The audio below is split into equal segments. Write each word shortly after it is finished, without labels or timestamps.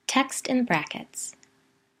Text in brackets.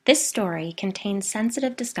 This story contains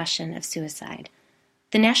sensitive discussion of suicide.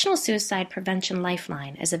 The National Suicide Prevention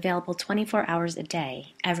Lifeline is available 24 hours a day,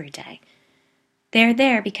 every day. They are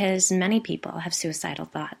there because many people have suicidal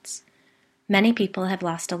thoughts. Many people have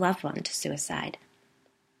lost a loved one to suicide.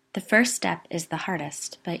 The first step is the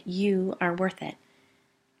hardest, but you are worth it.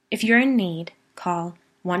 If you're in need, call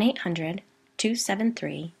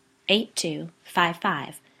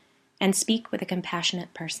 1-800-273-8255 and speak with a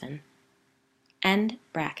compassionate person. End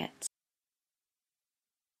brackets.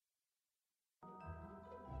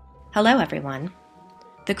 Hello, everyone.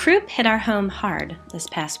 The croup hit our home hard this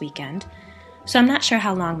past weekend, so I'm not sure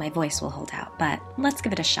how long my voice will hold out, but let's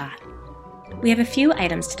give it a shot. We have a few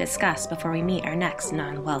items to discuss before we meet our next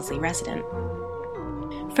non-Wellesley resident.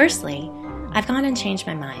 Firstly, I've gone and changed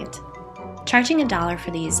my mind. Charging $1 for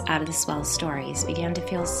these out-of-the-swell stories began to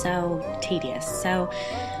feel so tedious, so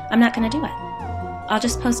I'm not going to do it. I'll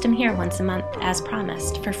just post them here once a month as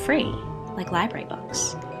promised, for free, like library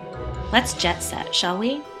books. Let's jet set, shall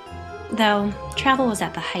we? Though, travel was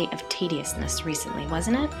at the height of tediousness recently,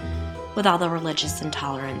 wasn't it? With all the religious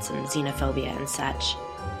intolerance and xenophobia and such.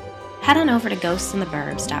 Head on over to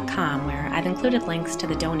ghostsandtheburbs.com, where I've included links to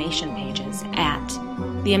the donation pages at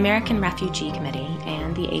the American Refugee Committee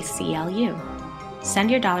and the ACLU. Send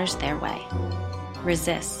your dollars their way.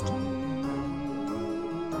 Resist.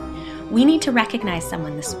 We need to recognize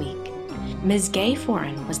someone this week. Ms. Gay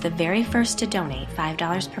Foran was the very first to donate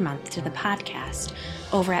 $5 per month to the podcast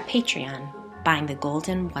over at Patreon, buying the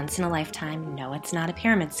golden, once-in-a-lifetime, no it's not a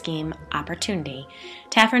pyramid scheme, opportunity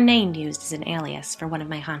to have her name used as an alias for one of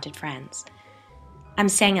my haunted friends. I'm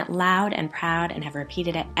saying it loud and proud and have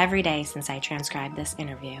repeated it every day since I transcribed this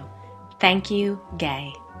interview. Thank you,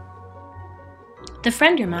 Gay. The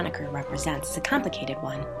friend your moniker represents is a complicated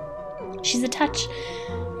one. She's a touch,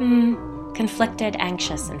 conflicted,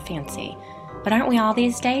 anxious, and fancy. But aren't we all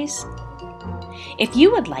these days? If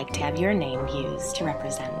you would like to have your name used to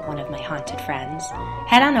represent one of my haunted friends,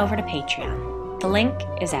 head on over to Patreon. The link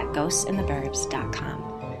is at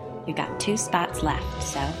ghostsandtheburbs.com. We've got 2 spots left,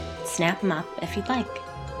 so snap them up if you'd like.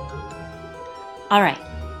 Alright,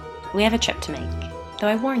 we have a trip to make, though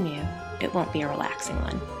I warn you, it won't be a relaxing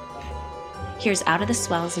one. Here's Out of the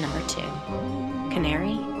Swells number 2,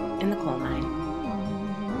 Canary in the Coal Mine.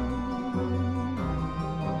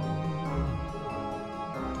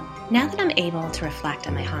 Now that I'm able to reflect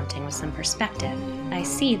on my haunting with some perspective, I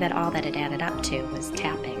see that all that it added up to was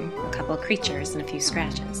tapping, a couple of creatures, and a few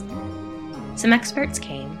scratches. Some experts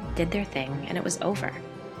came, did their thing, and it was over.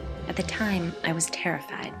 At the time, I was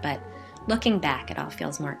terrified, but looking back, it all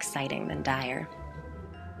feels more exciting than dire.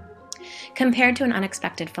 Compared to an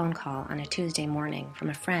unexpected phone call on a Tuesday morning from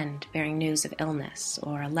a friend bearing news of illness,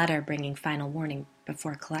 or a letter bringing final warning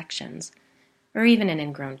before collections, or even an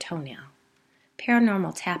ingrown toenail,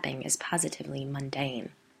 paranormal tapping is positively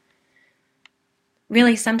mundane.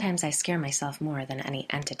 Really, sometimes I scare myself more than any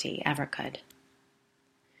entity ever could.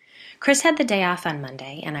 Chris had the day off on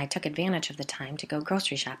Monday, and I took advantage of the time to go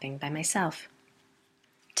grocery shopping by myself.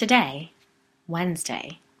 Today,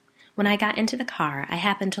 Wednesday, when I got into the car, I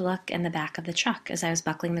happened to look in the back of the truck as I was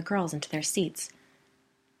buckling the girls into their seats.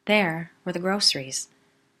 There were the groceries.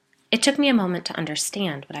 It took me a moment to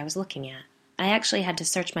understand what I was looking at. I actually had to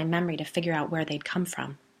search my memory to figure out where they'd come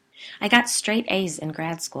from. I got straight A's in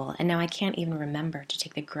grad school, and now I can't even remember to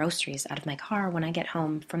take the groceries out of my car when I get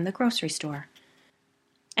home from the grocery store.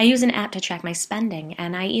 I use an app to track my spending,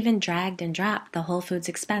 and I even dragged and dropped the Whole Foods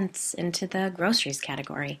expense into the groceries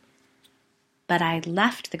category. But I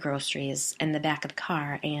left the groceries in the back of the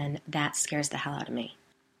car, and that scares the hell out of me.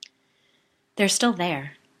 They're still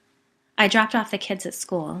there. I dropped off the kids at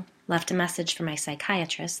school, left a message for my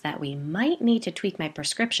psychiatrist that we might need to tweak my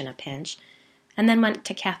prescription a pinch, and then went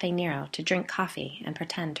to Cafe Nero to drink coffee and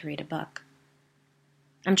pretend to read a book.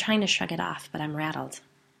 I'm trying to shrug it off, but I'm rattled.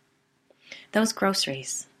 Those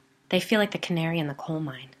groceries, they feel like the canary in the coal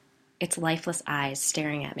mine. Its lifeless eyes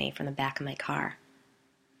staring at me from the back of my car.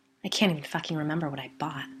 I can't even fucking remember what I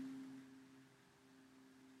bought.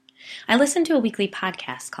 I listened to a weekly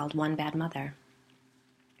podcast called One Bad Mother.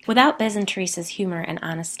 Without Biz and Teresa's humor and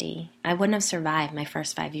honesty, I wouldn't have survived my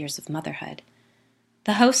first 5 years of motherhood.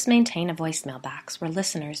 The hosts maintain a voicemail box where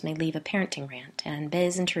listeners may leave a parenting rant, and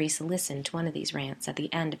Biz and Teresa listen to one of these rants at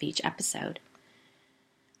the end of each episode.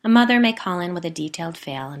 A mother may call in with a detailed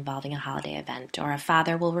fail involving a holiday event, or a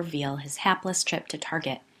father will reveal his hapless trip to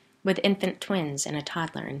Target with infant twins and a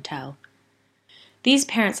toddler in tow. These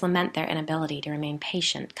parents lament their inability to remain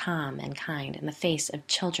patient, calm, and kind in the face of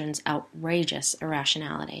children's outrageous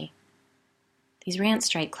irrationality. These rants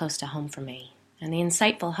strike close to home for me, and the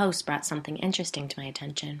insightful host brought something interesting to my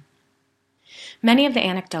attention. Many of the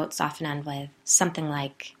anecdotes often end with something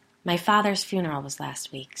like, "My father's funeral was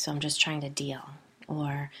last week, so I'm just trying to deal,"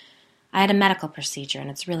 or "I had a medical procedure and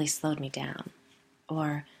it's really slowed me down,"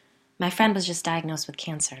 or "My friend was just diagnosed with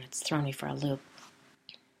cancer and it's thrown me for a loop."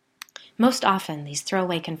 Most often, these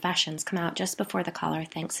throwaway confessions come out just before the caller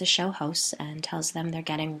thanks the show hosts and tells them they're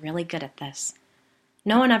getting really good at this.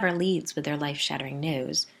 No one ever leads with their life-shattering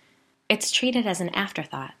news. It's treated as an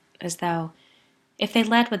afterthought, as though if they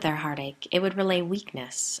led with their heartache, it would relay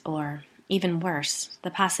weakness, or, even worse,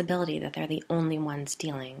 the possibility that they're the only ones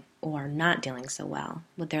dealing, or not dealing so well,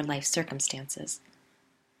 with their life circumstances.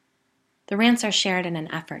 The rants are shared in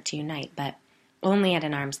an effort to unite, but only at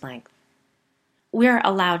an arm's length. We're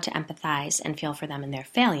allowed to empathize and feel for them in their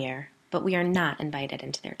failure, but we are not invited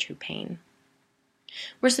into their true pain.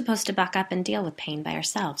 We're supposed to buck up and deal with pain by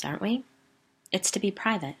ourselves, aren't we? It's to be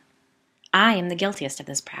private. I am the guiltiest of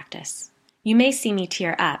this practice. You may see me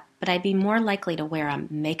tear up, but I'd be more likely to wear a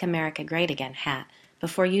 "Make America Great Again" hat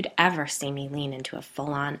before you'd ever see me lean into a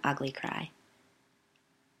full-on ugly cry.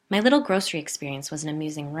 My little grocery experience was an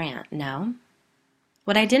amusing rant, no?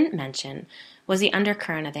 What I didn't mention was the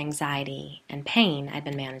undercurrent of anxiety and pain I'd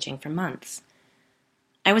been managing for months.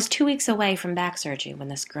 I was 2 weeks away from back surgery when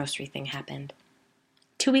this grocery thing happened.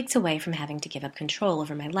 2 weeks away from having to give up control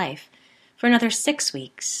over my life for another 6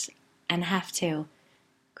 weeks and have to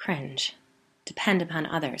depend upon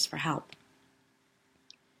others for help.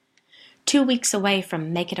 2 weeks away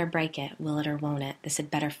from make it or break it, will it or won't it, this had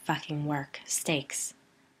better fucking work, stakes.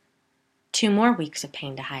 2 more weeks of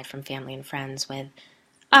pain to hide from family and friends with,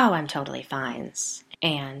 "Oh, I'm totally fine,"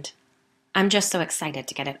 and "I'm just so excited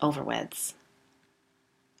to get it over with."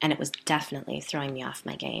 And it was definitely throwing me off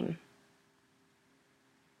my game.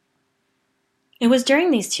 It was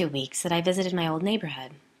during these 2 weeks that I visited my old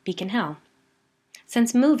neighborhood, Beacon Hill.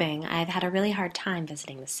 Since moving, I've had a really hard time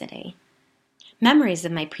visiting the city. Memories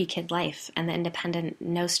of my pre-kid life and the independent,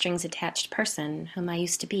 no-strings-attached person whom I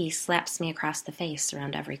used to be slaps me across the face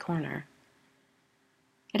around every corner.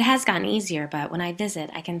 It has gotten easier, but when I visit,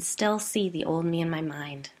 I can still see the old me in my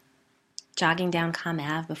mind. Jogging down Com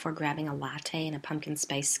Ave before grabbing a latte and a pumpkin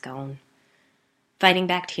spice scone. Fighting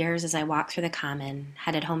back tears as I walk through the Common,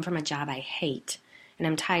 headed home from a job I hate and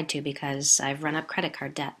am tied to because I've run up credit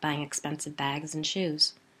card debt buying expensive bags and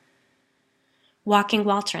shoes. Walking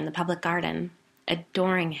Walter in the public garden,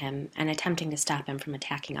 adoring him and attempting to stop him from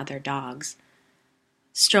attacking other dogs.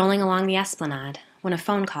 Strolling along the Esplanade when a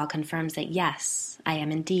phone call confirms that yes, I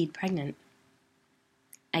am indeed pregnant.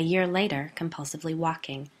 A year later, compulsively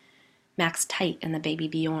walking, Max Tight and the baby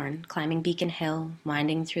Bjorn, climbing Beacon Hill,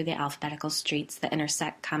 winding through the alphabetical streets that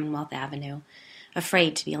intersect Commonwealth Avenue,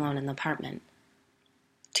 afraid to be alone in the apartment.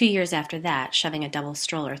 2 years after that, shoving a double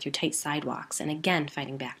stroller through tight sidewalks and again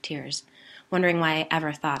fighting back tears, wondering why I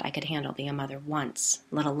ever thought I could handle being a mother once,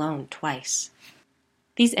 let alone twice.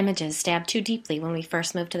 These images stabbed too deeply when we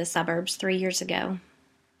first moved to the suburbs 3 years ago.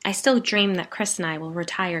 I still dream that Chris and I will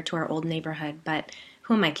retire to our old neighborhood, but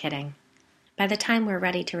who am I kidding? By the time we're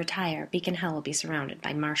ready to retire, Beacon Hill will be surrounded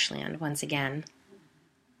by marshland once again.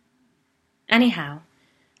 Anyhow,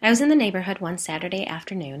 I was in the neighborhood one Saturday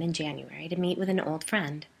afternoon in January to meet with an old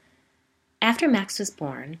friend. After Max was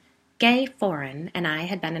born, Gay Foran and I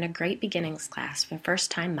had been in a great beginnings class for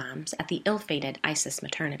first-time moms at the ill-fated ISIS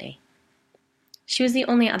maternity. She was the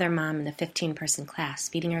only other mom in the 15-person class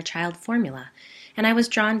feeding her child formula, and I was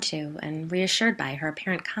drawn to and reassured by her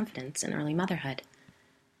apparent confidence in early motherhood.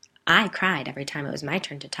 I cried every time it was my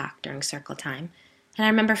turn to talk during circle time, and I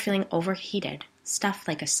remember feeling overheated, stuffed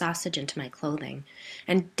like a sausage into my clothing,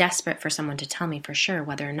 and desperate for someone to tell me for sure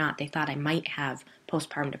whether or not they thought I might have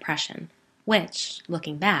postpartum depression, which,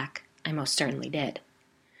 looking back, I most certainly did.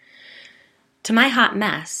 To my hot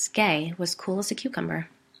mess, Gay was cool as a cucumber.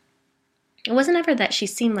 It wasn't ever that she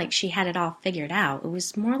seemed like she had it all figured out. It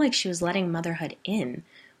was more like she was letting motherhood in,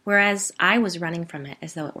 whereas I was running from it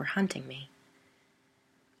as though it were hunting me.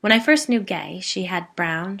 When I first knew Gay, she had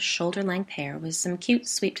brown, shoulder-length hair with some cute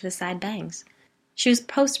sweep-to-the-side bangs. She was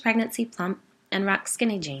post-pregnancy plump and rocked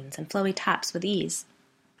skinny jeans and flowy tops with ease.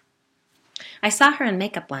 I saw her in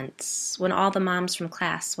makeup once, when all the moms from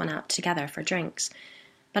class went out together for drinks,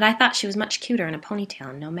 but I thought she was much cuter in a ponytail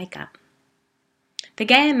and no makeup. The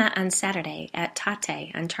Gay I met on Saturday at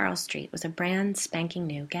Tate on Charles Street was a brand spanking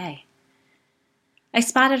new Gay. I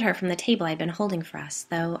spotted her from the table I'd been holding for us,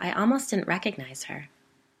 though I almost didn't recognize her.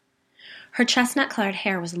 Her chestnut-colored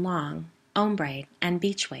hair was long, ombre, and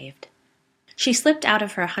beach-waved. She slipped out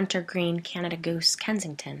of her hunter-green Canada Goose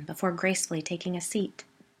Kensington before gracefully taking a seat.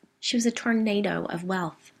 She was a tornado of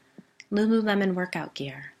wealth, Lululemon workout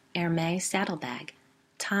gear, Hermès saddlebag,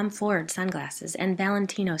 Tom Ford sunglasses, and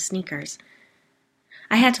Valentino sneakers.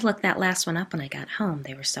 I had to look that last one up when I got home.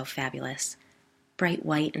 They were so fabulous. Bright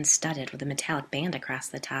white and studded with a metallic band across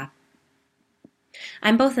the top.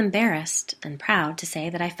 I'm both embarrassed and proud to say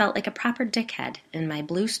that I felt like a proper dickhead in my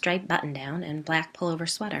blue striped button-down and black pullover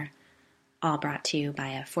sweater, all brought to you by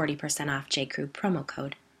a 40% off J.Crew promo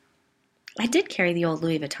code. I did carry the old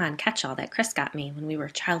Louis Vuitton catch-all that Chris got me when we were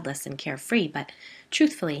childless and carefree, but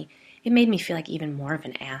truthfully, it made me feel like even more of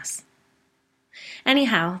an ass.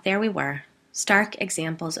 Anyhow, there we were, stark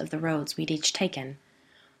examples of the roads we'd each taken.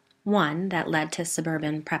 One that led to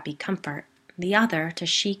suburban preppy comfort, the other to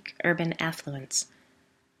chic urban affluence.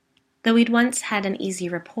 Though we'd once had an easy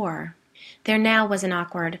rapport, there now was an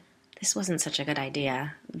awkward, this wasn't such a good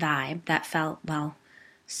idea, vibe that felt, well,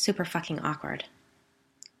 super fucking awkward.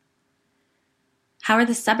 "How are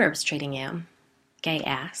the suburbs treating you?" Gay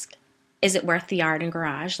asked. "Is it worth the yard and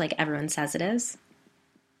garage like everyone says it is?"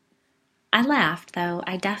 I laughed, though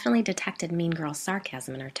I definitely detected mean girl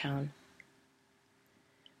sarcasm in her tone.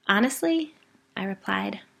 "Honestly," I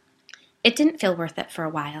replied, "it didn't feel worth it for a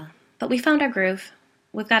while, but we found our groove.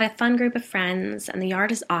 We've got a fun group of friends, and the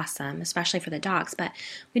yard is awesome, especially for the dogs, but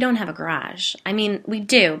we don't have a garage. I mean, we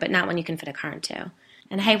do, but not one you can fit a car into.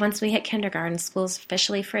 And hey, once we hit kindergarten, school's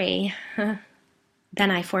officially free." Then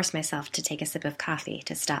I forced myself to take a sip of coffee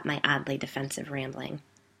to stop my oddly defensive rambling.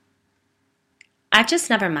 "I've just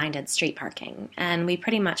never minded street parking, and we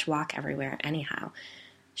pretty much walk everywhere anyhow,"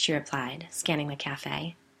 she replied, scanning the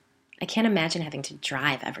cafe. "I can't imagine having to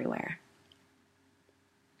drive everywhere."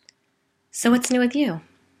 "So what's new with you?"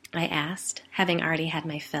 I asked, having already had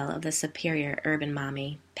my fill of the superior urban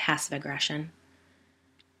mommy passive aggression.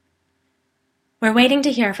 "We're waiting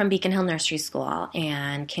to hear from Beacon Hill Nursery School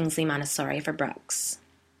and Kingsley Montessori for Brooks.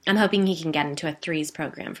 I'm hoping he can get into a 3s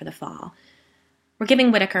program for the fall. We're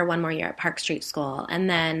giving Whitaker one more year at Park Street School, and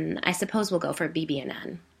then I suppose we'll go for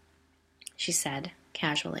BB&N, she said,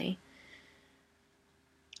 casually.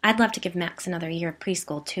 "I'd love to give Max another year of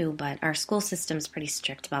preschool, too, but our school system's pretty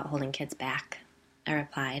strict about holding kids back," I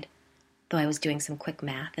replied, though I was doing some quick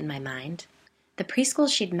math in my mind. The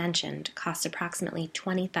preschool she'd mentioned cost approximately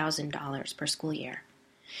 $20,000 per school year,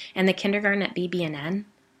 and the kindergarten at BB&N,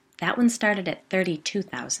 that one started at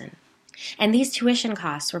 $32,000. And these tuition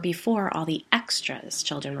costs were before all the extras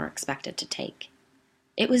children were expected to take.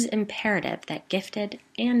 It was imperative that gifted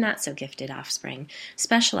and not-so-gifted offspring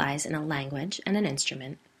specialize in a language and an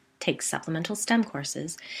instrument, take supplemental STEM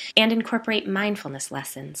courses, and incorporate mindfulness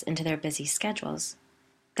lessons into their busy schedules.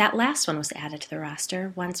 That last one was added to the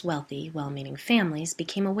roster once wealthy, well-meaning families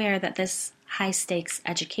became aware that this high-stakes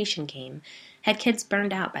education game had kids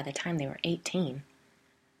burned out by the time they were 18.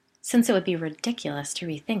 Since it would be ridiculous to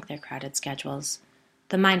rethink their crowded schedules,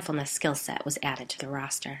 the mindfulness skill set was added to the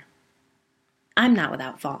roster. I'm not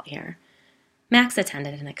without fault here. Max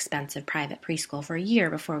attended an expensive private preschool for a year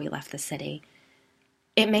before we left the city.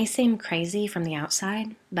 It may seem crazy from the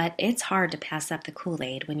outside, but it's hard to pass up the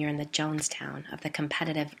Kool-Aid when you're in the Jonestown of the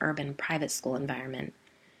competitive urban private school environment.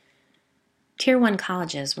 Tier 1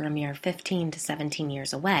 colleges were a mere 15 to 17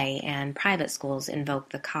 years away, and private schools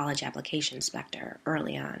invoked the college application specter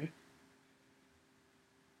early on.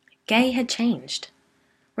 Gay had changed.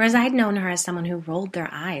 Whereas I'd known her as someone who rolled their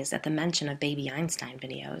eyes at the mention of Baby Einstein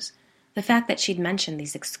videos, the fact that she'd mentioned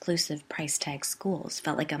these exclusive price tag schools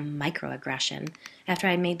felt like a microaggression after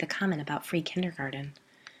I made the comment about free kindergarten.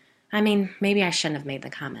 I mean, maybe I shouldn't have made the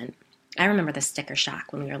comment. I remember the sticker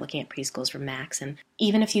shock when we were looking at preschools for Max, and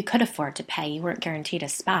even if you could afford to pay, you weren't guaranteed a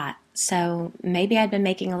spot. So maybe I'd been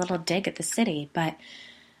making a little dig at the city, but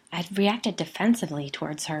I'd reacted defensively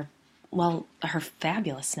towards her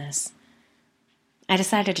fabulousness. I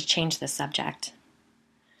decided to change the subject.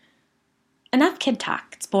 "Enough kid talk,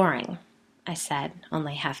 it's boring," I said,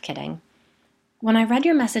 only half kidding. "When I read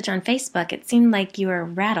your message on Facebook, it seemed like you were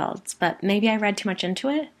rattled, but maybe I read too much into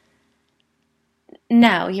it?"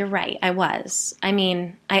 "No, you're right, I was. I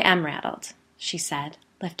am rattled," she said,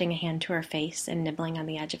 lifting a hand to her face and nibbling on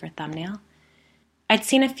the edge of her thumbnail. "I'd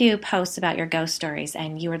seen a few posts about your ghost stories,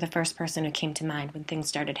 and you were the first person who came to mind when things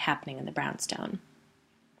started happening in the brownstone."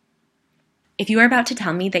 "If you are about to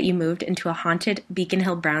tell me that you moved into a haunted Beacon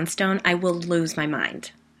Hill brownstone, I will lose my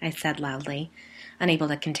mind," I said loudly, unable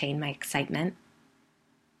to contain my excitement.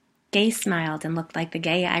 Gay smiled and looked like the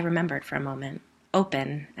Gay I remembered for a moment,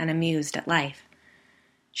 open and amused at life.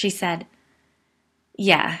 She said,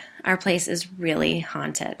 "Yeah, our place is really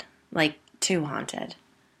haunted, like too haunted."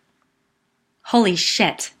 "Holy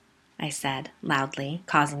shit," I said, loudly,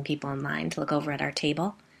 causing people in line to look over at our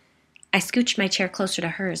table. I scooched my chair closer to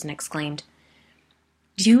hers and exclaimed,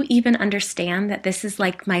 Do you even understand that this is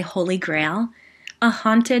like my holy grail? A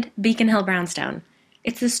haunted Beacon Hill brownstone.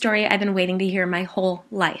 It's the story I've been waiting to hear my whole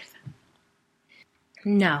life.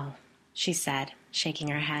 No, she said, shaking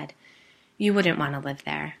her head. You wouldn't want to live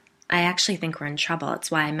there. I actually think we're in trouble.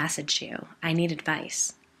 It's why I messaged you. I need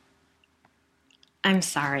advice. I'm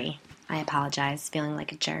sorry, I apologized, feeling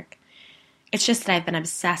like a jerk. It's just that I've been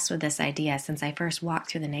obsessed with this idea since I first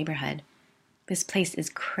walked through the neighborhood. This place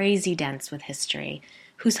is crazy dense with history.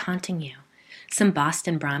 Who's haunting you? Some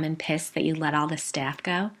Boston Brahmin pissed that you let all the staff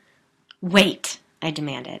go? Wait, I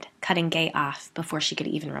demanded, cutting Gay off before she could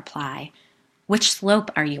even reply. Which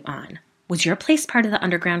slope are you on? Was your place part of the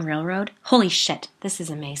Underground Railroad? Holy shit, this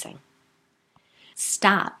is amazing.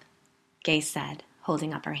 Stop, Gay said,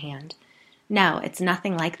 holding up her hand. No, it's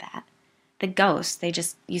nothing like that. The ghosts, they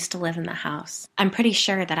just used to live in the house. I'm pretty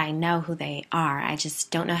sure that I know who they are. I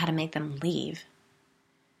just don't know how to make them leave.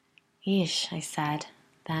 Yeesh, I said.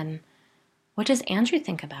 Then, what does Andrew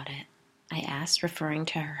think about it? I asked, referring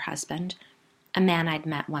to her husband, a man I'd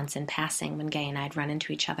met once in passing when Gay and I'd run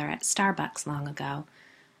into each other at Starbucks long ago.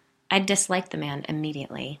 I'd disliked the man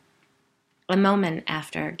immediately. A moment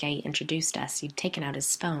after Gay introduced us, he'd taken out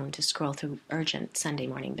his phone to scroll through urgent Sunday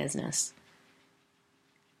morning business.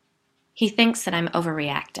 He thinks that I'm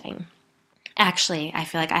overreacting. Actually, I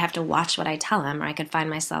feel like I have to watch what I tell him or I could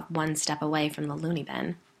find myself one step away from the loony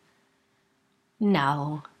bin.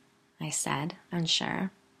 No, I said, unsure.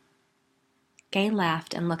 Gay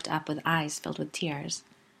laughed and looked up with eyes filled with tears.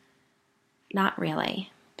 Not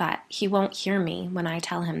really, but he won't hear me when I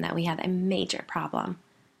tell him that we have a major problem.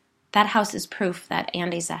 That house is proof that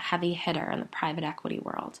Andy's a heavy hitter in the private equity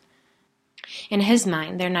world. In his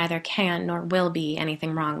mind, there neither can nor will be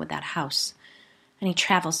anything wrong with that house, and he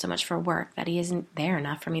travels so much for work that he isn't there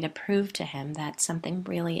enough for me to prove to him that something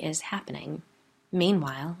really is happening.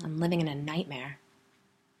 Meanwhile, I'm living in a nightmare.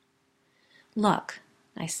 Look,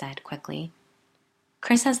 I said quickly,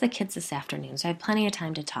 Chris has the kids this afternoon, so I have plenty of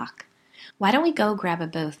time to talk. Why don't we go grab a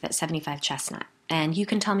booth at 75 Chestnut, and you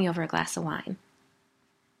can tell me over a glass of wine?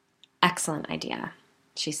 Excellent idea,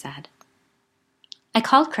 she said. I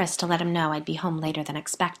called Chris to let him know I'd be home later than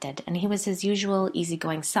expected, and he was his usual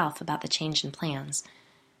easygoing self about the change in plans.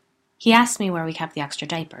 He asked me where we kept the extra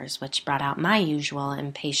diapers, which brought out my usual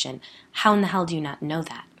impatient, how in the hell do you not know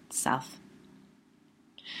that, self.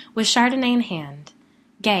 With Chardonnay in hand,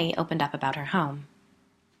 Gay opened up about her home.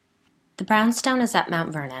 The brownstone is at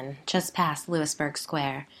Mount Vernon, just past Lewisburg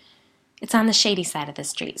Square. It's on the shady side of the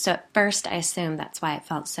street, so at first I assumed that's why it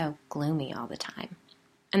felt so gloomy all the time.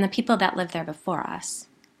 And the people that lived there before us,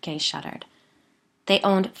 Gay shuddered. They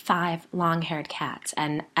owned 5 long-haired cats,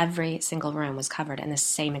 and every single room was covered in the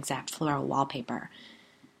same exact floral wallpaper.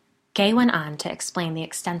 Gay went on to explain the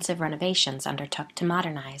extensive renovations undertook to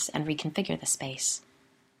modernize and reconfigure the space.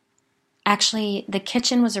 Actually, the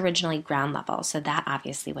kitchen was originally ground level, so that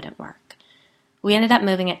obviously wouldn't work. We ended up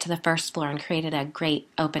moving it to the first floor and created a great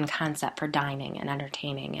open concept for dining and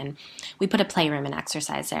entertaining, and we put a playroom and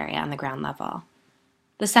exercise area on the ground level.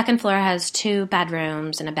 The second floor has 2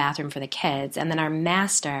 bedrooms and a bathroom for the kids, and then our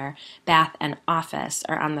master bath and office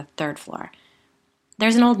are on the 3rd floor.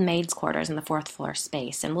 There's an old maid's quarters in the 4th floor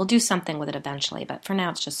space, and we'll do something with it eventually, but for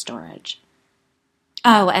now it's just storage.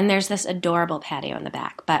 Oh, and there's this adorable patio in the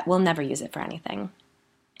back, but we'll never use it for anything.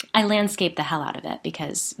 I landscaped the hell out of it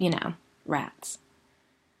because, rats.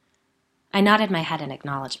 I nodded my head in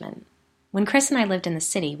acknowledgement. When Chris and I lived in the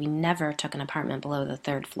city, we never took an apartment below the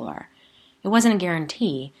 3rd floor. It wasn't a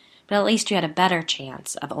guarantee, but at least you had a better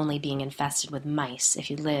chance of only being infested with mice if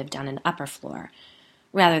you lived on an upper floor,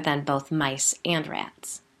 rather than both mice and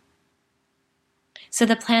rats. So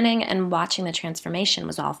the planning and watching the transformation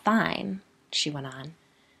was all fine, she went on.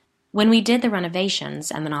 When we did the renovations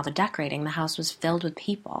and then all the decorating, the house was filled with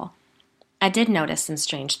people. I did notice some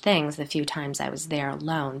strange things the few times I was there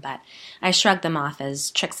alone, but I shrugged them off as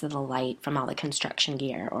tricks of the light from all the construction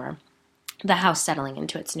gear or the house settling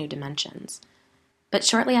into its new dimensions. But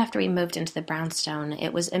shortly after we moved into the brownstone,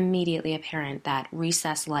 it was immediately apparent that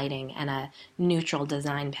recessed lighting and a neutral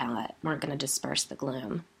design palette weren't going to disperse the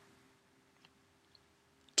gloom.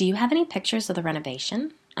 Do you have any pictures of the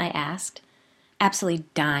renovation? I asked, absolutely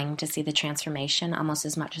dying to see the transformation almost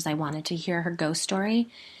as much as I wanted to hear her ghost story.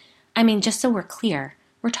 I mean, just so we're clear,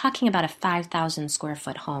 we're talking about a 5,000 square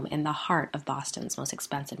foot home in the heart of Boston's most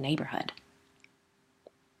expensive neighborhood.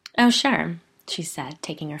 Oh, sure, she said,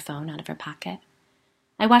 taking her phone out of her pocket.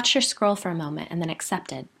 I watched her scroll for a moment and then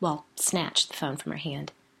snatched the phone from her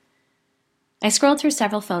hand. I scrolled through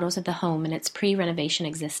several photos of the home in its pre-renovation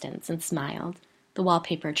existence and smiled. The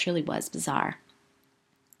wallpaper truly was bizarre.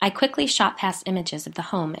 I quickly shot past images of the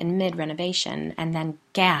home in mid-renovation and then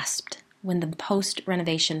gasped when the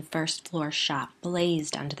post-renovation first floor shot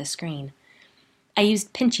blazed onto the screen. I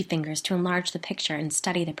used pinchy fingers to enlarge the picture and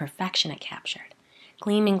study the perfection it captured.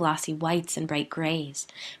 Gleaming glossy whites and bright grays,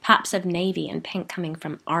 pops of navy and pink coming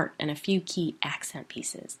from art and a few key accent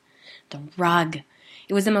pieces. The rug.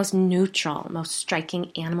 It was the most neutral, most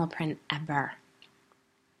striking animal print ever.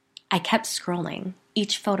 I kept scrolling,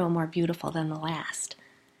 each photo more beautiful than the last.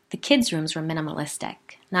 The kids' rooms were minimalistic,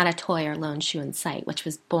 not a toy or lone shoe in sight, which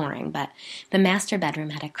was boring, but the master bedroom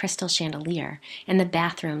had a crystal chandelier, and the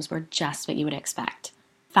bathrooms were just what you would expect.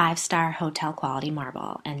 5-star hotel-quality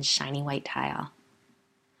marble and shiny white tile.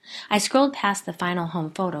 I scrolled past the final home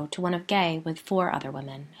photo to one of Gay with 4 other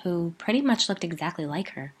women, who pretty much looked exactly like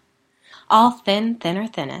her. All thinner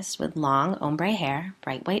thinnest, with long ombre hair,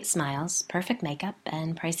 bright white smiles, perfect makeup,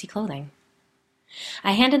 and pricey clothing.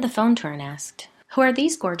 I handed the phone to her and asked, "Who are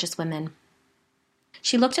these gorgeous women?"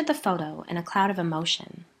 She looked at the photo, and a cloud of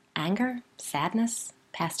emotion, anger, sadness,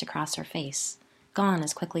 passed across her face, gone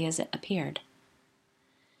as quickly as it appeared.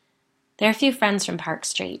 "They're a few friends from Park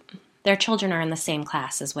Street. Their children are in the same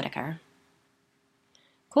class as Whitaker."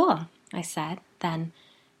 "Cool," I said. Then,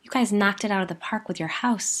 "You guys knocked it out of the park with your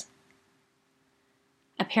house."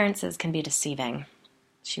 "Appearances can be deceiving,"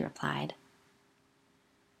 she replied.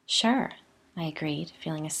 "Sure," I agreed,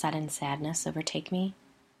 feeling a sudden sadness overtake me.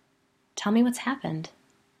 "Tell me what's happened."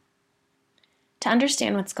 To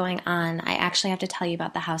understand what's going on, I actually have to tell you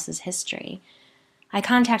about the house's history. I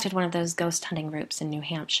contacted one of those ghost hunting groups in New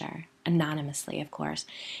Hampshire, anonymously, of course,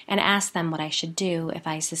 and asked them what I should do if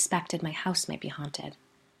I suspected my house might be haunted.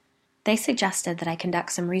 They suggested that I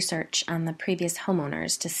conduct some research on the previous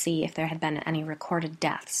homeowners to see if there had been any recorded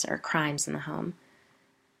deaths or crimes in the home.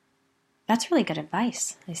 "That's really good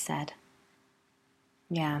advice," I said.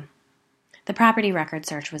 "Yeah. The property record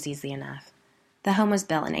search was easy enough. The home was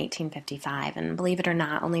built in 1855, and believe it or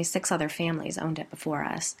not, only 6 other families owned it before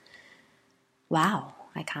us." "Wow,"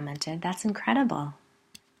 I commented. "That's incredible."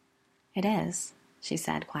 "It is," she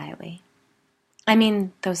said quietly. "I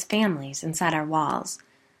mean, those families inside our walls.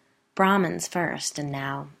 Brahmins first, and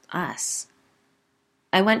now us.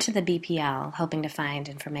 I went to the BPL, hoping to find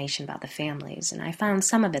information about the families, and I found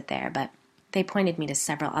some of it there, but they pointed me to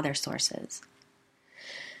several other sources.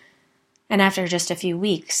 And after just a few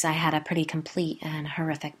weeks, I had a pretty complete and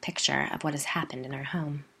horrific picture of what has happened in our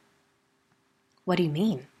home." "What do you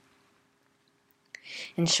mean?"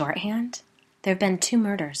 "In shorthand, there have been 2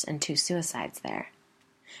 murders and 2 suicides there.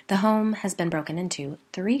 The home has been broken into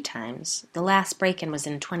 3 times. The last break-in was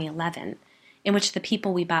in 2011, in which the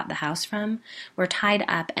people we bought the house from were tied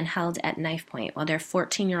up and held at knife point while their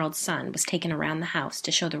 14-year-old son was taken around the house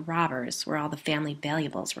to show the robbers where all the family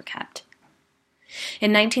valuables were kept.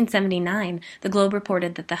 In 1979, the Globe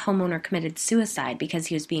reported that the homeowner committed suicide because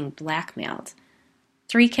he was being blackmailed.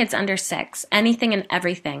 3 kids under 6, anything and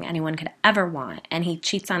everything anyone could ever want, and he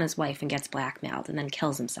cheats on his wife and gets blackmailed and then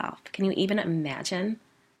kills himself. Can you even imagine?"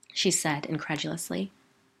 she said incredulously.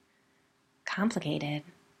 "Complicated,"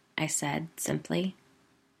 I said simply.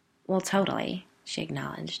 "Well, totally," she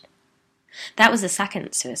acknowledged. "That was the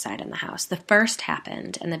second suicide in the house. The first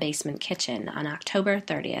happened in the basement kitchen on October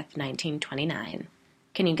 30th, 1929.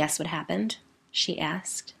 Can you guess what happened?" she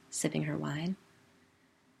asked, sipping her wine.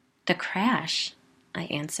 "The crash," I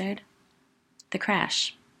answered. "The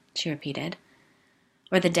crash," she repeated.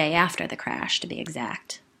 "Or the day after the crash, to be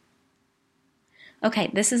exact."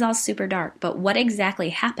 "Okay, this is all super dark, but what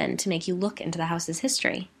exactly happened to make you look into the house's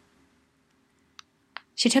history?"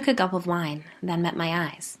 She took a gulp of wine, then met my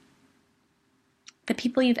eyes. "The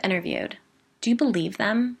people you've interviewed, do you believe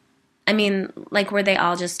them? I mean, like, were they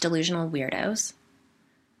all just delusional weirdos?"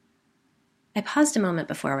 I paused a moment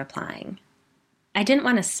before replying. I didn't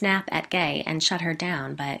want to snap at Gay and shut her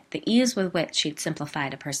down, but the ease with which she'd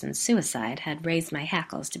simplified a person's suicide had raised my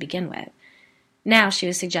hackles to begin with. Now she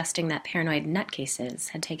was suggesting that paranoid nutcases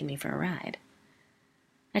had taken me for a ride.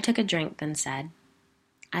 I took a drink, then said,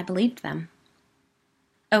 "I believed them."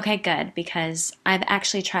 "Okay, good, because I've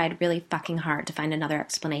actually tried really fucking hard to find another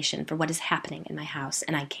explanation for what is happening in my house,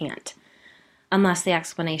 and I can't. Unless the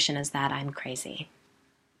explanation is that I'm crazy."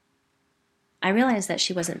 I realized that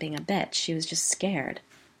she wasn't being a bitch, she was just scared.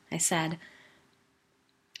 I said,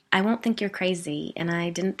 "I won't think you're crazy, and I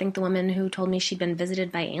didn't think the woman who told me she'd been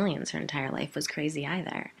visited by aliens her entire life was crazy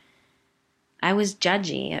either. I was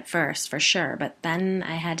judgy at first, for sure, but then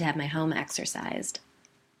I had to have my home exorcised."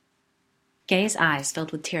 Gay's eyes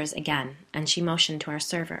filled with tears again, and she motioned to our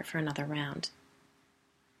server for another round.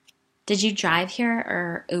 "Did you drive here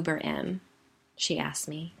or Uber in?" she asked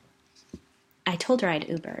me. I told her I'd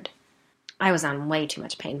Ubered. I was on way too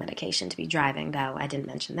much pain medication to be driving, though I didn't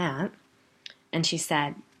mention that. And she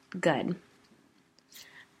said, "Good."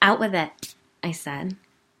 "Out with it," I said.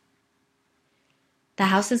 "The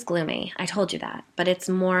house is gloomy, I told you that, but it's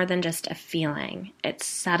more than just a feeling. It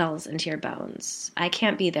settles into your bones. I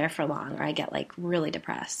can't be there for long or I get, really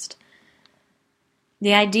depressed."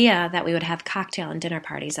 The idea that we would have cocktail and dinner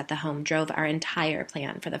parties at the home drove our entire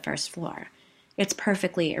plan for the first floor. It's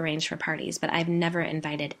perfectly arranged for parties, but I've never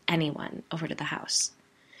invited anyone over to the house.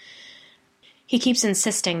 He keeps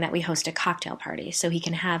insisting that we host a cocktail party so he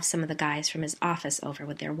can have some of the guys from his office over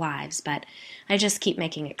with their wives, but I just keep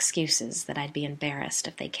making excuses that I'd be embarrassed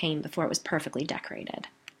if they came before it was perfectly decorated.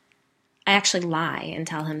 I actually lie and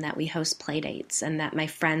tell him that we host play dates and that my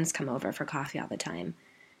friends come over for coffee all the time.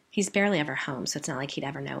 He's barely ever home, so it's not like he'd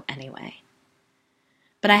ever know anyway.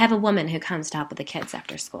 But I have a woman who comes to help with the kids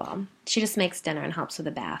after school. She just makes dinner and helps with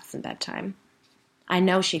the baths and bedtime. I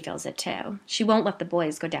know she feels it too. She won't let the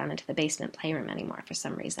boys go down into the basement playroom anymore for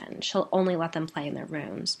some reason. She'll only let them play in their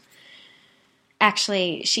rooms.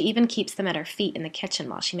 Actually, she even keeps them at her feet in the kitchen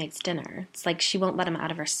while she makes dinner. It's like she won't let them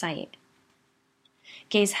out of her sight.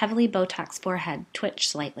 Gay's heavily Botoxed forehead twitched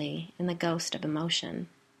slightly in the ghost of emotion.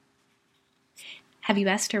 "Have you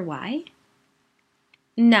asked her why?"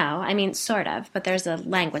 "No, I mean, sort of, but there's a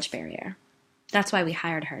language barrier. That's why we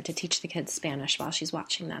hired her, to teach the kids Spanish while she's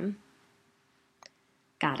watching them."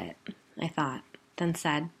 Got it, I thought, then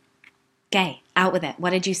said, "Gay, out with it.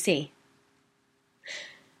 What did you see?"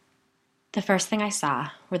 "The first thing I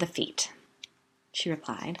saw were the feet," she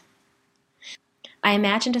replied. I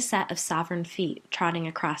imagined a set of sovereign feet trotting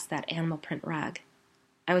across that animal print rug.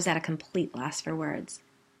 I was at a complete loss for words.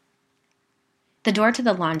 The door to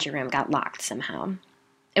the laundry room got locked somehow.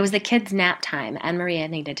 It was the kids' nap time, and Maria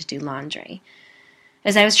needed to do laundry.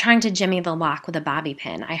 As I was trying to jimmy the lock with a bobby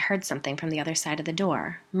pin, I heard something from the other side of the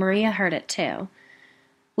door. Maria heard it too.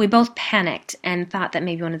 We both panicked and thought that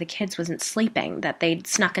maybe one of the kids wasn't sleeping, that they'd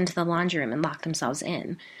snuck into the laundry room and locked themselves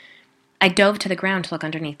in. I dove to the ground to look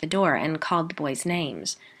underneath the door and called the boys'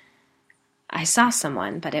 names. I saw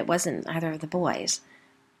someone, but it wasn't either of the boys.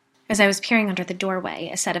 As I was peering under the doorway,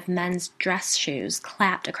 a set of men's dress shoes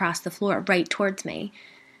clapped across the floor right towards me.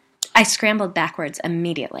 I scrambled backwards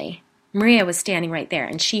immediately. Maria was standing right there,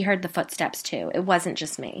 and she heard the footsteps too. It wasn't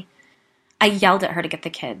just me. I yelled at her to get the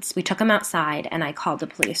kids. We took them outside, and I called the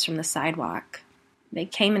police from the sidewalk. They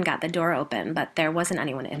came and got the door open, but there wasn't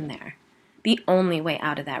anyone in there. The only way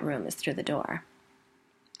out of that room is through the door.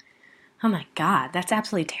 "Oh my God, that's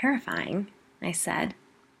absolutely terrifying," I said.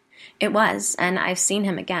 "It was, and I've seen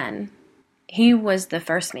him again. He was the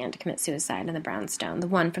first man to commit suicide in the brownstone, the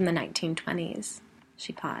one from the 1920s.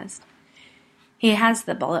 She paused. "He has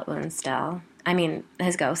the bullet wound still. I mean,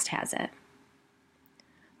 his ghost has it."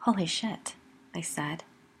 "Holy shit," I said.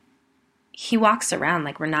 "He walks around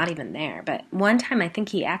like we're not even there, but one time I think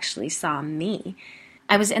he actually saw me.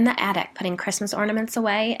 I was in the attic putting Christmas ornaments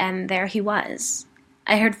away, and there he was.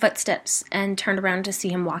 I heard footsteps and turned around to see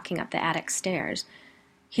him walking up the attic stairs.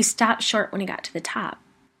 He stopped short when he got to the top."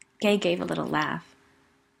 Gay gave a little laugh.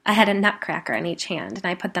 "I had a nutcracker in each hand, and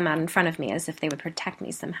I put them out in front of me as if they would protect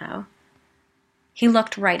me somehow. He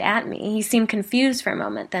looked right at me. He seemed confused for a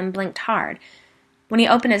moment, then blinked hard. When he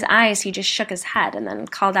opened his eyes, he just shook his head and then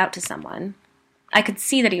called out to someone. I could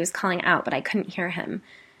see that he was calling out, but I couldn't hear him.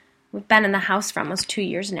 We've been in the house for almost 2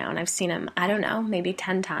 years now, and I've seen him, I don't know, maybe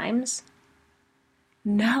 10 times.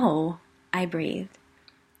 "No," I breathed.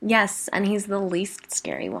 "Yes, and he's the least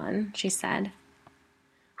scary one," she said.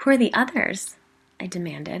 "Who are the others?" I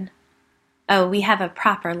demanded. "Oh, we have a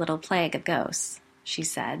proper little plague of ghosts," she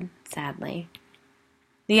said, sadly.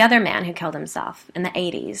 "The other man who killed himself in the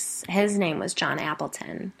 80s, his name was John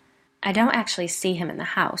Appleton. I don't actually see him in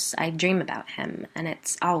the house. I dream about him, and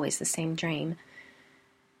it's always the same dream.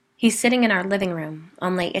 He's sitting in our living room,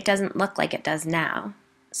 only it doesn't look like it does now.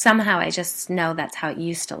 Somehow I just know that's how it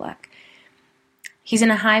used to look. He's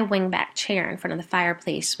in a high wingback chair in front of the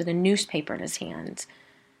fireplace with a newspaper in his hand.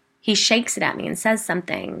 He shakes it at me and says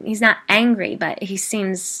something. He's not angry, but he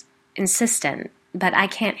seems insistent, but I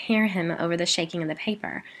can't hear him over the shaking of the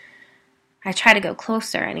paper. I try to go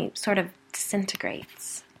closer, and he sort of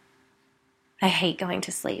disintegrates. I hate going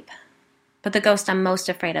to sleep. But the ghosts I'm most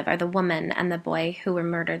afraid of are the woman and the boy who were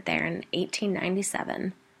murdered there in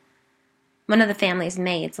 1897. One of the family's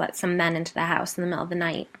maids let some men into the house in the middle of the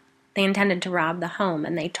night. They intended to rob the home,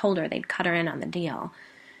 and they told her they'd cut her in on the deal.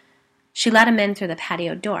 She let him in through the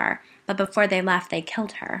patio door, but before they left, they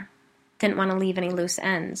killed her. Didn't want to leave any loose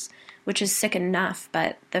ends, which is sick enough,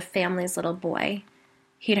 but the family's little boy,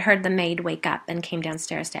 he'd heard the maid wake up and came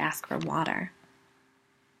downstairs to ask for water.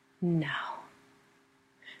 No.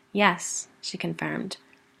 Yes, she confirmed.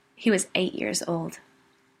 He was 8 years old.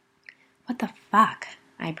 What the fuck?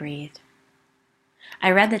 I breathed.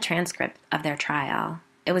 I read the transcript of their trial.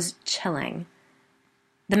 It was chilling.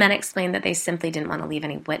 The men explained that they simply didn't want to leave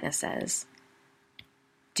any witnesses.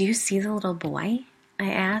 Do you see the little boy?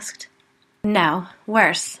 I asked. No,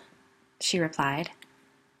 worse, she replied.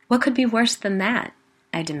 What could be worse than that?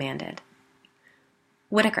 I demanded.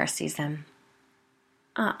 Whitaker sees him.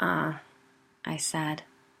 I said.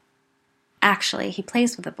 Actually, he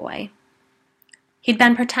plays with the boy. He'd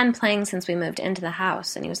been pretend playing since we moved into the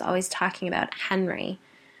house, and he was always talking about Henry.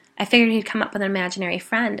 I figured he'd come up with an imaginary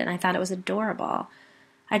friend, and I thought it was adorable.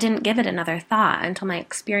 I didn't give it another thought until my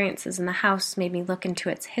experiences in the house made me look into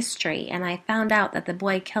its history, and I found out that the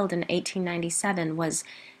boy killed in 1897 was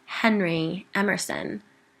Henry Emerson.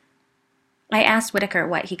 I asked Whitaker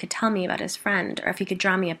what he could tell me about his friend, or if he could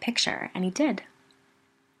draw me a picture, and he did.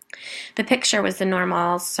 The picture was the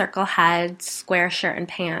normal circle head, square shirt and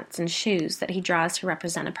pants, and shoes that he draws to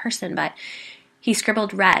represent a person, but he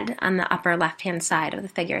scribbled red on the upper left-hand side of the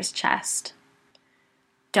figure's chest.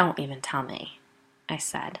 Don't even tell me, I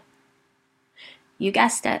said. You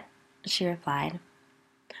guessed it, she replied.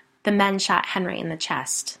 The men shot Henry in the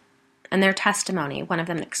chest. In their testimony, one of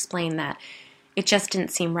them explained that it just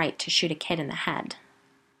didn't seem right to shoot a kid in the head.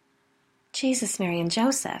 Jesus, Mary, and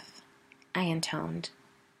Joseph, I intoned.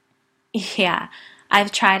 Yeah,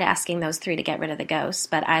 I've tried asking those three to get rid of the ghosts,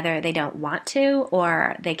 but either they don't want to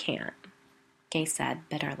or they can't, Gay said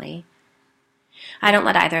bitterly. I don't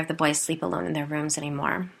let either of the boys sleep alone in their rooms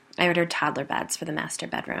anymore. I ordered toddler beds for the master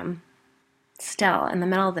bedroom. Still, in the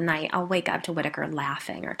middle of the night, I'll wake up to Whitaker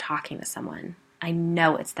laughing or talking to someone. I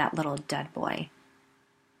know it's that little dead boy.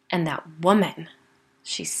 And that woman,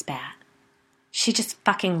 she spat. She just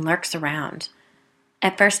fucking lurks around.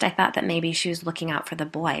 At first I thought that maybe she was looking out for the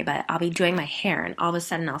boy, but I'll be doing my hair and all of a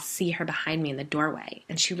sudden I'll see her behind me in the doorway,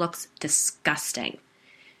 and she looks disgusting.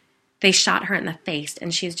 They shot her in the face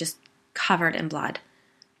and she's just covered in blood.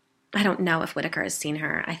 I don't know if Whitaker has seen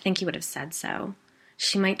her. I think he would have said so.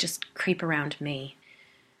 She might just creep around me.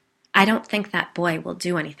 I don't think that boy will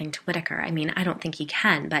do anything to Whitaker. I mean, I don't think he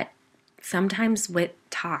can, but sometimes Whit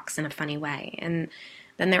talks in a funny way, and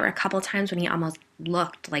then there were a couple times when he almost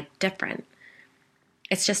looked like different.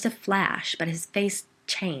 It's just a flash, but his face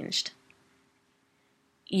changed.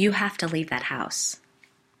 You have to leave that house,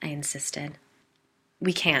 I insisted.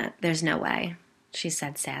 We can't. There's no way, she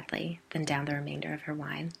said sadly, then downed the remainder of her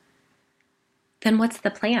wine. Then what's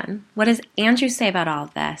the plan? What does Andrew say about all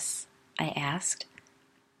of this? I asked.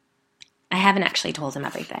 I haven't actually told him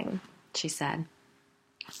everything, she said.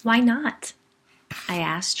 Why not? I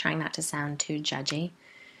asked, trying not to sound too judgy.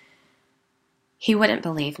 He wouldn't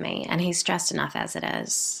believe me, and he's stressed enough as it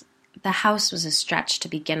is. The house was a stretch to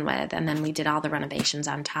begin with, and then we did all the renovations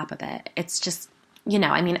on top of it. It's just,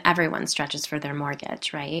 everyone stretches for their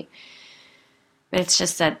mortgage, right? But it's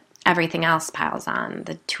just that everything else piles on.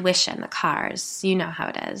 The tuition, the cars, you know how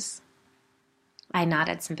it is. I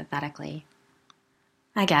nodded sympathetically.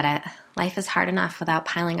 I get it. Life is hard enough without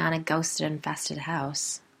piling on a ghost-infested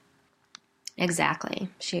house. Exactly,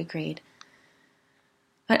 she agreed.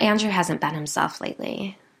 But Andrew hasn't been himself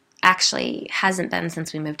lately. Actually, hasn't been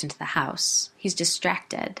since we moved into the house. He's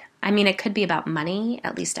distracted. I mean, it could be about money,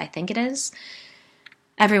 at least I think it is.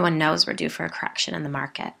 Everyone knows we're due for a correction in the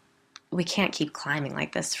market. We can't keep climbing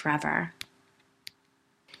like this forever.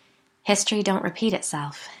 History don't repeat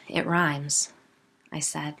itself. It rhymes, I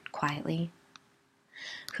said quietly.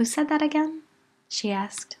 Who said that again? She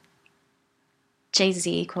asked.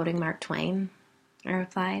 Jay-Z quoting Mark Twain, I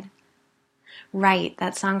replied. Right,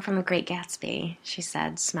 that song from The Great Gatsby, she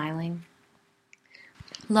said, smiling.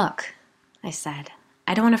 Look, I said,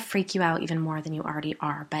 I don't want to freak you out even more than you already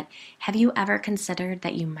are, but have you ever considered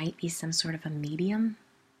that you might be some sort of a medium?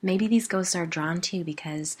 Maybe these ghosts are drawn to you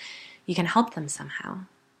because you can help them somehow.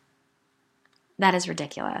 That is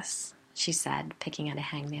ridiculous, she said, picking at a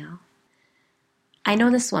hangnail. I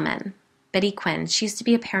know this woman, Biddy Quinn. She used to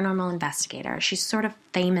be a paranormal investigator. She's sort of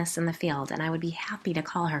famous in the field, and I would be happy to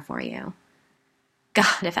call her for you.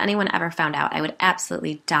 God, if anyone ever found out, I would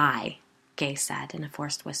absolutely die, Gay said in a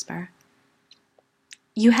forced whisper.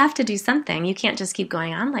 You have to do something. You can't just keep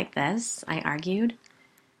going on like this, I argued.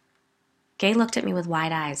 Gay looked at me with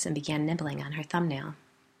wide eyes and began nibbling on her thumbnail.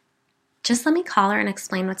 Just let me call her and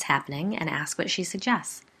explain what's happening and ask what she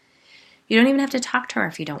suggests. You don't even have to talk to her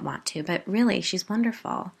if you don't want to, but really, she's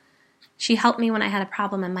wonderful. She helped me when I had a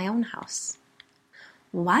problem in my own house.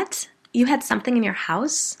 What? You had something in your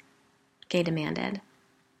house? Gay demanded.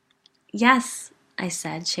 Yes, I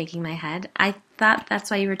said, shaking my head. I thought that's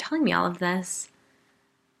why you were telling me all of this.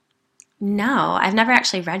 No, I've never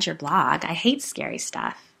actually read your blog. I hate scary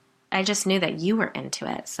stuff. I just knew that you were into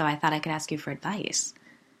it, so I thought I could ask you for advice.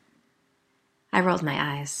 I rolled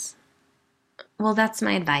my eyes. Well, that's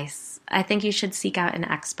my advice. I think you should seek out an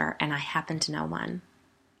expert, and I happen to know one.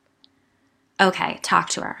 Okay, talk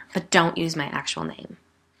to her, but don't use my actual name.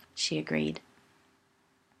 She agreed.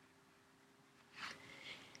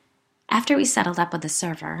 After we settled up with the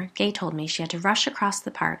server, Gay told me she had to rush across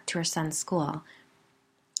the park to her son's school.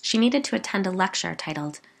 She needed to attend a lecture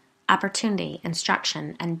titled Opportunity,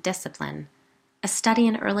 Instruction, and Discipline, a study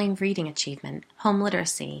in early reading achievement, home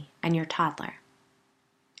literacy, and your toddler.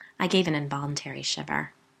 I gave an involuntary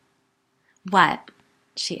shiver. What?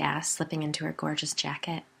 She asked, slipping into her gorgeous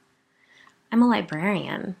jacket. I'm a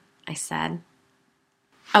librarian, I said.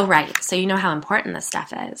 Oh, right, so you know how important this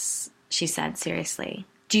stuff is, she said seriously.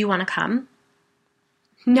 Do you want to come?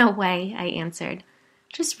 No way, I answered.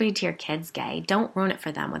 Just read to your kids, Gay. Don't ruin it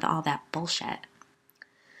for them with all that bullshit.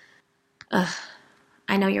 Ugh,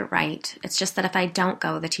 I know you're right. It's just that if I don't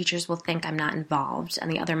go, the teachers will think I'm not involved,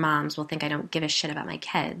 and the other moms will think I don't give a shit about my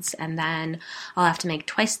kids, and then I'll have to make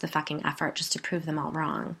twice the fucking effort just to prove them all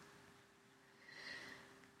wrong.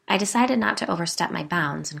 I decided not to overstep my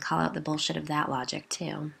bounds and call out the bullshit of that logic,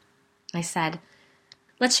 too. I said,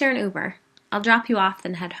 let's share an Uber. I'll drop you off,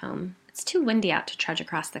 then head home. It's too windy out to trudge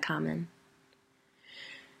across the common.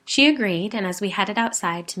 She agreed, and as we headed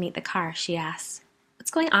outside to meet the car, she asked,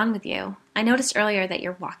 what's going on with you? I noticed earlier that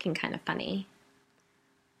you're walking kind of funny.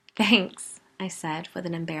 Thanks, I said with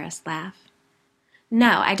an embarrassed laugh.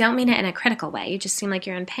 No, I don't mean it in a critical way. You just seem like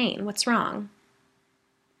you're in pain. What's wrong?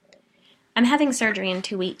 I'm having surgery in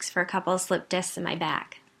 2 weeks for a couple of slipped discs in my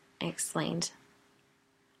back, I explained.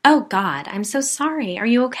 Oh, God, I'm so sorry. Are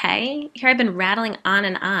you okay? Here I've been rattling on,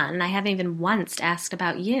 and I haven't even once asked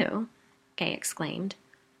about you, Gay exclaimed.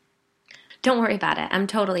 Don't worry about it. I'm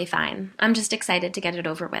totally fine. I'm just excited to get it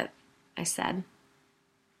over with, I said.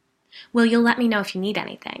 Well, you'll let me know if you need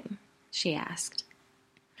anything, she asked.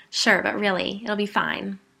 Sure, but really, it'll be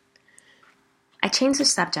fine. I changed the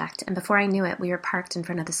subject, and before I knew it, we were parked in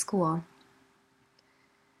front of the school.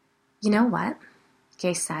 You know what?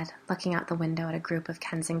 Gay said, looking out the window at a group of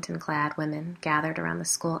Kensington-clad women gathered around the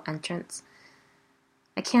school entrance.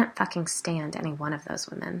 I can't fucking stand any one of those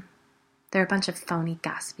women. They're a bunch of phony,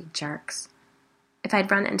 gossipy jerks. If I'd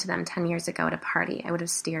run into them 10 years ago at a party, I would have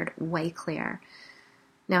steered way clear.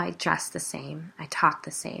 Now I dress the same, I talk the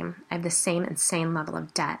same, I have the same insane level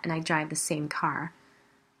of debt, and I drive the same car.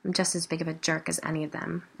 I'm just as big of a jerk as any of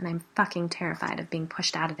them, and I'm fucking terrified of being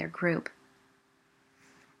pushed out of their group.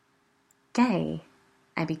 Gay,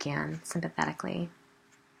 I began sympathetically.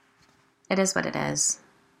 It is what it is,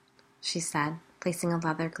 she said, placing a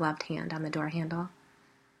leather-gloved hand on the door handle.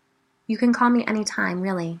 You can call me any time,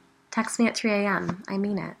 really. Text me at 3 a.m. I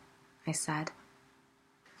mean it, I said.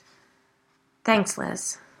 Thanks,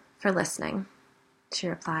 Liz, for listening, she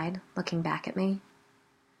replied, looking back at me.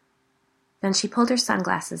 Then she pulled her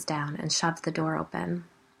sunglasses down and shoved the door open.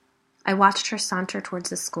 I watched her saunter towards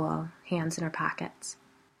the school, hands in her pockets.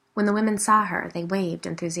 When the women saw her, they waved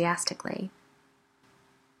enthusiastically.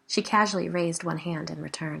 She casually raised one hand in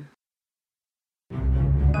return.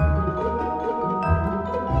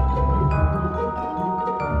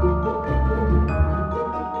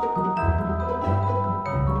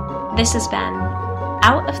 This has been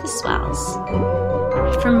Out of the Swells.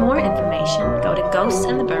 For more information, go to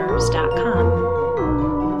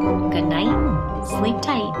ghostsandtheburbs.com. Good night, sleep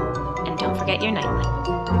tight, and don't forget your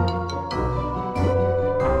nightlight.